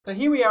So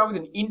here we are with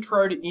an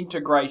intro to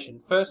integration.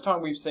 First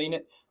time we've seen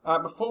it.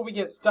 Before we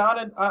get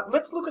started,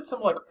 let's look at some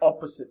like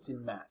opposites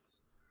in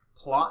maths.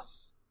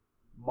 Plus,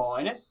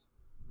 minus,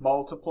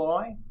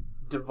 multiply,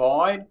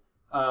 divide,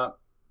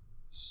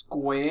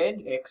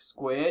 squared, x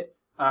squared,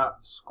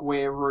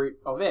 square root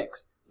of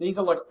x. These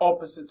are like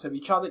opposites of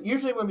each other.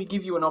 Usually when we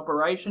give you an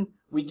operation,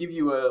 we give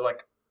you a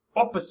like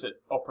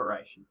opposite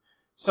operation.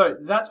 So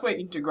that's where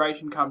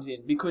integration comes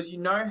in, because you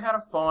know how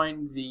to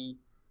find the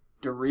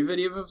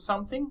derivative of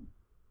something.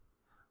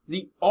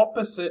 The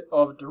opposite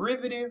of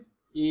derivative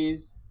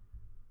is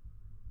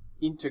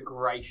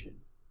integration.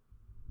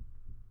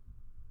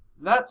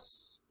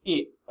 That's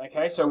it.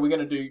 Okay, so we're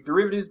going to do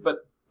derivatives but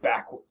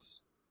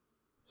backwards.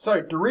 So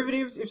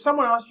derivatives, if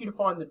someone asked you to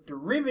find the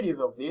derivative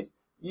of this,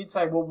 you'd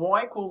say, well,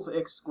 y equals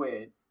x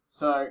squared.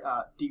 So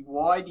dy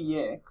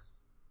dx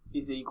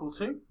is equal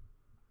to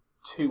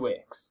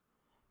 2x.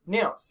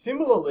 Now,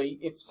 similarly,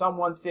 if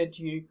someone said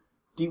to you,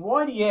 dy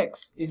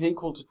dx is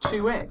equal to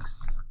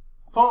 2x,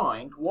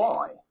 find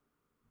y.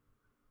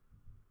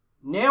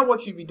 Now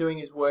what you'd be doing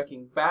is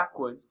working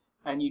backwards,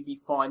 and you'd be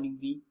finding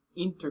the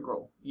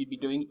integral. You'd be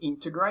doing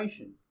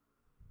integration.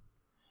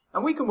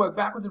 And we can work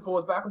backwards and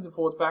forwards, backwards and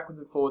forwards, backwards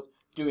and forwards,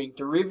 doing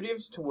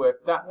derivatives to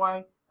work that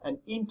way, and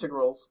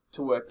integrals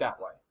to work that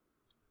way.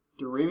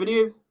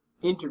 Derivative,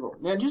 integral.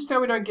 Now, just so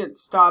we don't get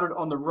started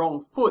on the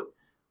wrong foot,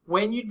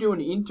 when you do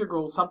an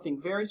integral, something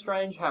very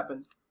strange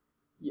happens.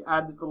 You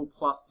add this little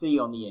plus c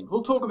on the end.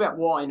 We'll talk about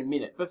why in a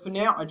minute, but for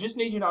now, I just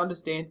need you to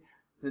understand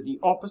that the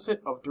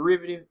opposite of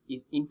derivative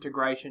is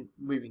integration,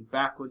 moving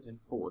backwards and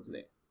forwards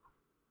there.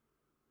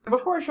 And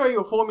before I show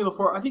you a formula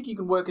for it, I think you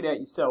can work it out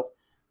yourself.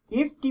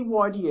 If dy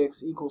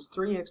dx equals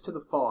 3x to the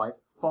 5,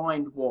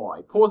 find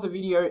y. Pause the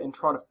video and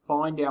try to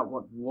find out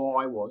what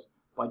y was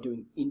by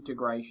doing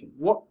integration.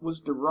 What was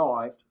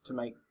derived to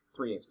make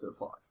 3x to the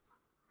 5?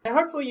 Now,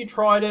 hopefully you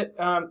tried it.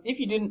 If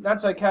you didn't,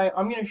 that's okay.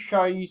 I'm going to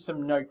show you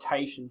some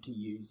notation to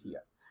use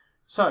here.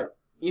 So,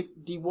 if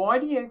dy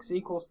dx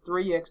equals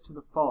 3x to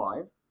the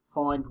 5,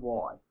 find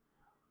y.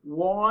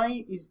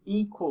 Y is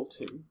equal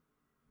to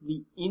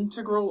the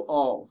integral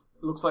of,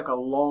 it looks like a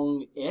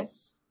long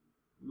s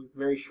with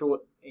very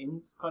short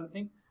ends kind of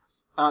thing,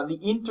 the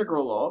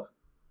integral of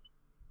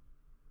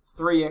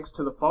 3x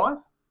to the 5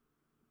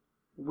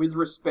 with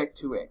respect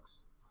to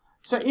x.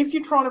 So if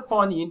you're trying to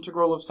find the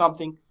integral of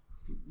something,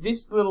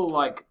 this little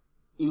like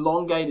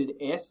elongated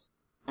s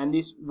and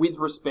this with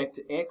respect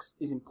to x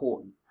is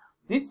important.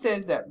 This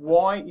says that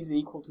y is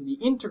equal to the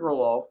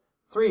integral of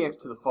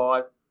 3x to the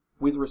 5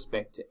 with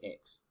respect to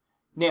x.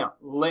 Now,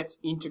 let's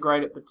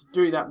integrate it, but to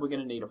do that, we're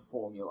going to need a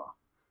formula.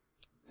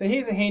 So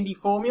here's a handy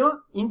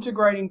formula,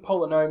 integrating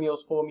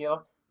polynomials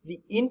formula.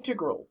 The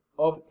integral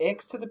of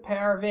x to the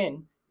power of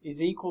n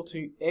is equal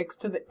to x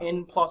to the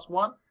n plus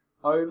 1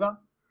 over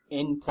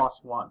n plus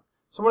 1.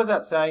 So what does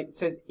that say? It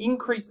says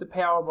increase the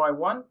power by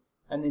 1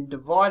 and then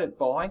divide it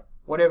by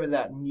whatever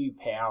that new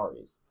power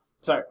is.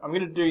 So I'm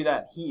going to do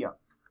that here.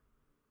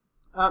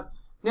 Now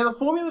the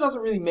formula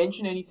doesn't really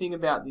mention anything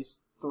about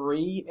this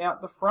 3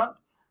 out the front,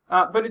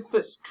 but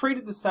it's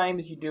treated the same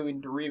as you do in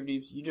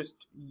derivatives. You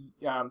just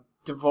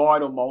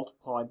divide or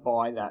multiply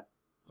by that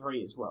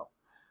 3 as well.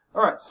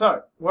 Alright,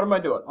 so what am I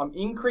doing? I'm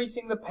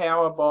increasing the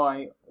power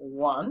by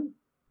 1,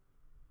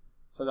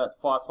 so that's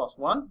 5 plus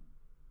 1.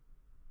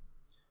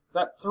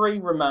 That 3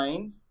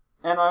 remains,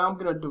 and I am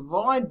going to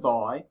divide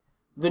by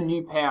the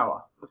new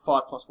power, the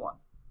 5 plus 1.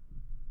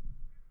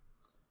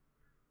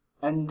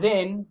 And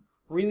then,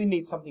 really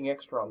need something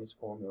extra on this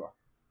formula,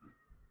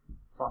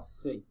 plus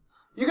c.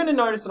 You're going to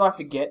notice that I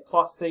forget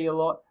plus c a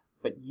lot,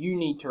 but you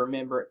need to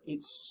remember it.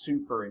 It's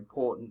super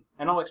important,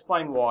 and I'll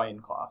explain why in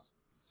class.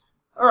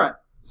 Alright,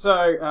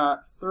 so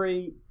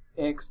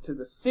 3x to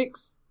the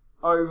 6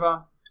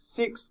 over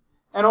 6,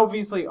 and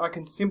obviously I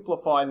can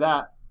simplify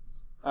that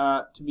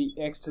to be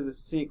x to the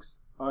 6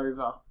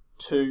 over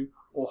 2,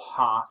 or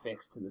half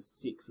x to the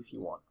 6 if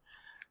you want.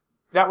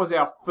 That was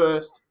our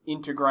first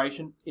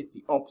integration. It's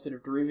the opposite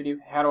of derivative.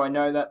 How do I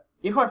know that?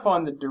 If I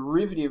find the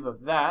derivative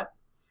of that,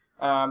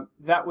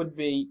 that would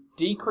be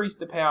decrease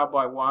the power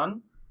by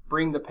 1,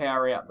 bring the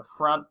power out the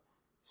front,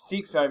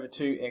 6 over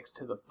 2x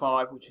to the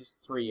 5, which is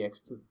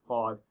 3x to the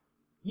 5.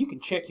 You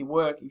can check your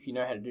work if you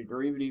know how to do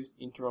derivatives,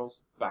 integrals,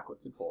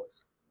 backwards and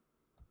forwards.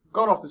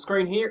 Gone off the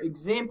screen here,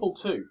 example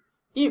 2.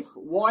 If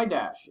y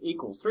dash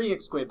equals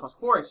 3x squared plus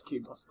 4x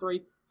cubed plus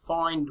 3,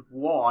 find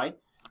y.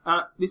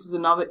 This is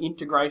another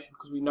integration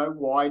because we know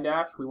y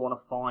dash, we want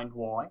to find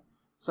y.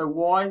 So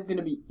y is going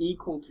to be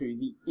equal to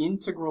the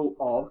integral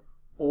of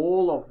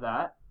all of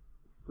that,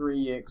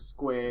 3x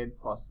squared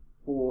plus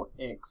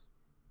 4x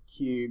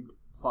cubed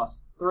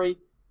plus 3,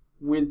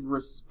 with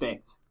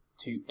respect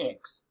to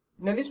x.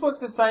 Now this works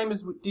the same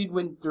as we did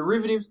when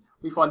derivatives.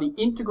 We find the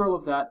integral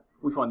of that,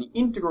 we find the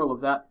integral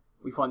of that,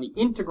 we find the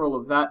integral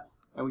of that,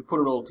 and we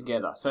put it all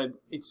together. So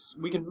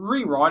we can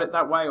rewrite it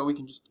that way, or we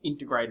can just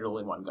integrate it all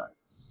in one go.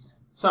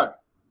 So,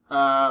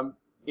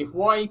 if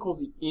y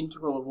equals the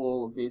integral of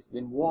all of this,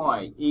 then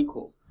y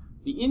equals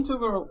the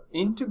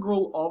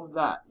integral of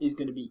that is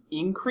going to be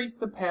increase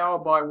the power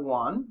by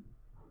 1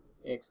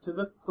 x to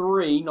the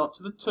 3, not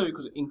to the 2,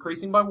 because it's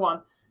increasing by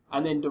 1,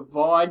 and then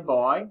divide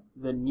by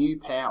the new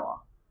power.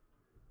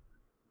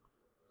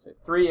 So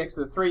 3x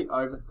to the 3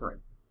 over 3.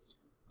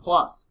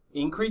 Plus,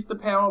 increase the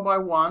power by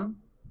 1,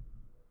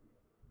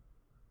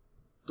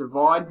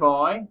 divide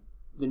by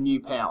the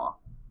new power,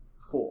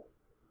 4.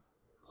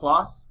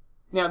 Plus,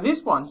 now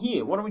this one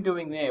here, what are we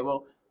doing there?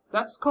 Well,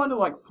 that's kind of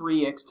like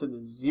 3x to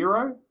the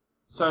 0.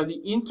 So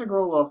the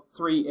integral of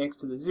 3x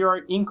to the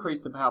 0, increase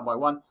the power by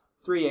 1,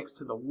 3x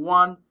to the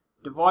 1,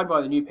 divide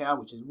by the new power,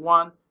 which is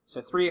 1. So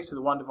 3x to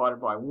the 1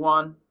 divided by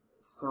 1,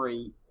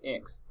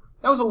 3x.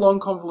 That was a long,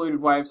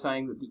 convoluted way of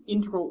saying that the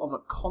integral of a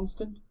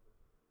constant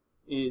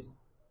is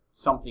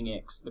something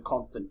x, the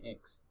constant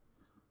x.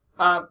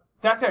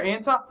 That's our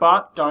answer,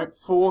 but don't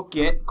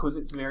forget, because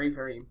it's very,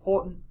 very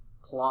important,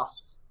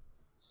 plus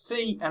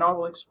c, and I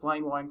will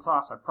explain why in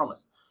class, I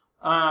promise.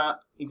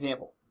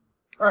 Example.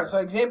 Alright, so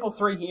example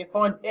 3 here,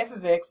 find f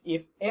of x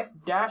if f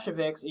dash of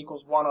x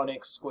equals 1 on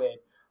x squared.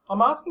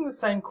 I'm asking the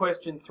same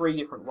question 3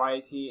 different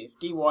ways here. If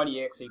dy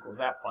dx equals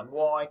that, find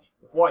y.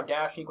 If y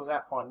dash equals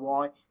that, find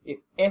y.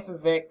 If f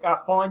of x,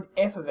 find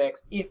f of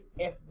x if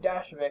f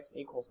dash of x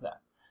equals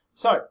that.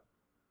 So,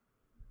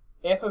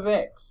 f of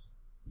x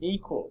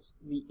equals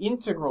the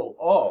integral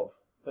of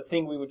the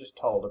thing we were just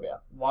told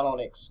about, 1 on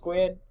x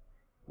squared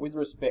with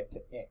respect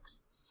to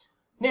x.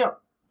 Now,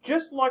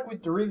 just like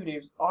with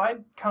derivatives, I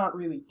can't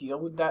really deal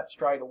with that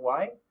straight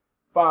away,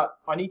 but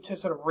I need to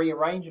sort of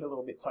rearrange it a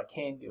little bit so I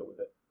can deal with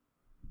it.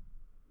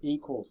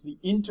 Equals the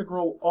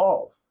integral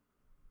of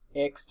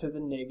x to the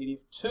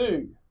negative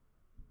 2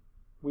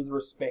 with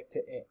respect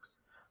to x.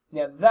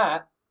 Now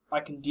that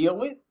I can deal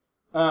with.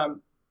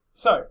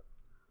 So,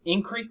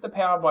 increase the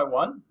power by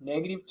 1,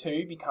 negative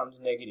 2 becomes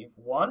negative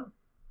 1.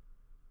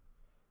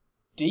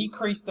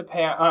 Decrease the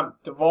power,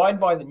 divide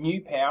by the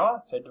new power,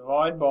 so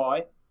divide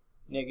by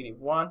negative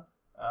 1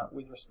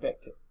 with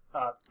respect to,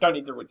 don't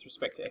need the with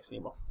respect to x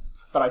anymore,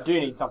 but I do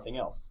need something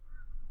else.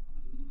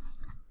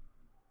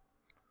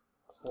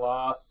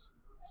 Plus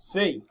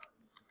c.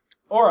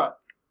 Alright,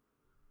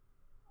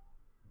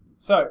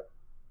 so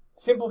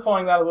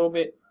simplifying that a little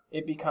bit,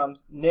 it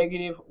becomes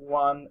negative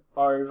 1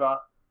 over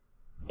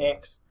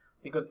x,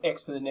 because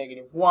x to the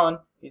negative 1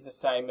 is the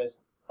same as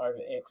over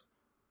x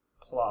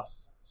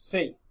plus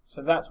c.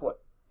 So that's what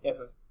f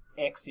of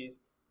x is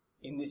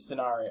in this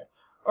scenario.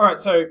 Alright,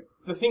 so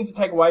the thing to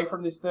take away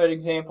from this third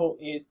example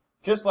is,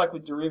 just like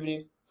with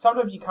derivatives,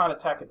 sometimes you can't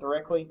attack it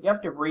directly. You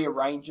have to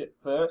rearrange it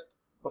first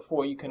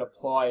before you can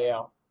apply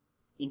our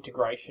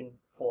integration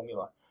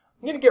formula.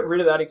 I'm going to get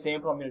rid of that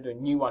example. I'm going to do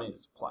a new one in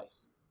its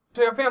place.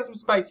 So I found some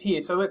space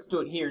here, so let's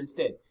do it here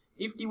instead.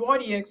 If dy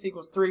dx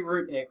equals 3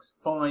 root x,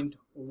 find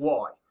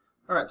y.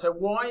 Alright, so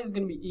y is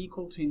going to be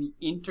equal to the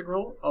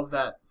integral of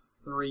that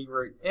 3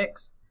 root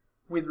x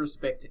with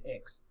respect to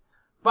x.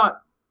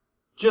 But,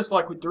 just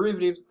like with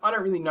derivatives, I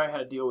don't really know how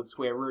to deal with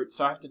square roots,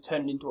 so I have to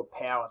turn it into a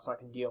power so I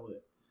can deal with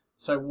it.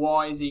 So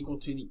y is equal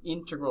to the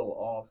integral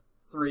of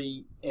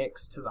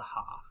 3x to the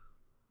half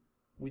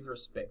with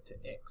respect to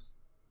x.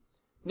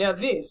 Now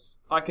this,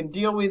 I can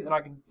deal with, and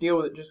I can deal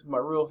with it just with my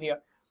rule here.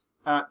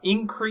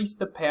 Increase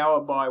the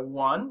power by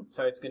 1,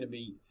 so it's going to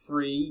be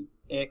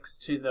 3x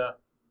to the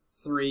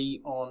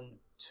 3 on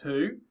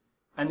 2,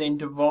 and then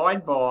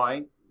divide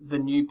by the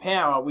new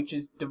power, which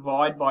is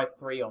divide by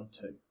 3 on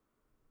 2.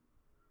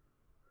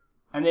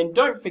 And then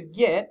don't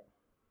forget,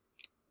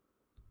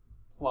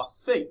 plus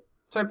c.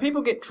 So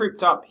people get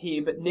tripped up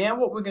here, but now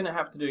what we're going to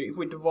have to do, if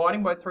we're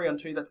dividing by 3 on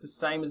 2, that's the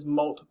same as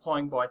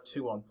multiplying by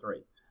 2 on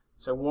 3.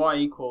 So y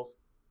equals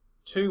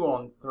 2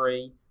 on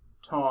 3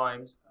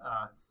 times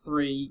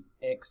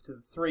 3x to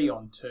the 3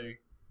 on 2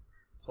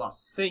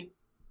 plus c.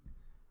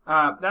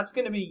 That's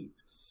going to be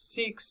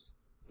 6x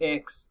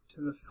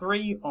to the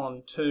 3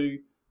 on 2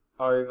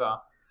 over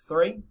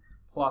 3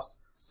 plus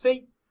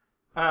c.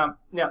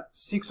 Now,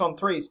 6 on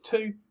 3 is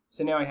 2,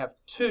 so now we have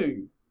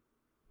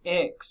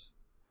 2x.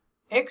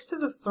 X to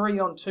the 3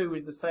 on 2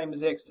 is the same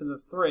as x to the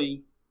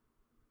 3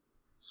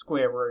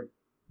 square root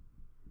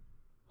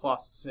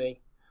plus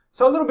c.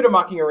 So a little bit of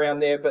mucking around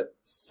there, but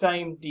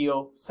same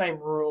deal, same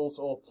rules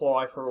all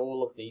apply for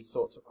all of these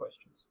sorts of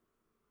questions.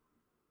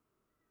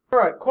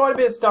 Alright, quite a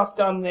bit of stuff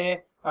done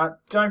there.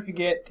 Don't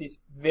forget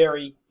this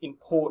very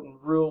important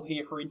rule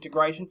here for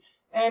integration.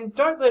 And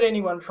don't let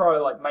anyone try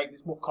to make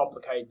this more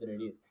complicated than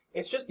it is.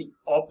 It's just the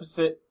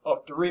opposite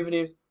of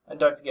derivatives, and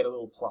don't forget a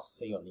little plus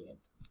c on the end.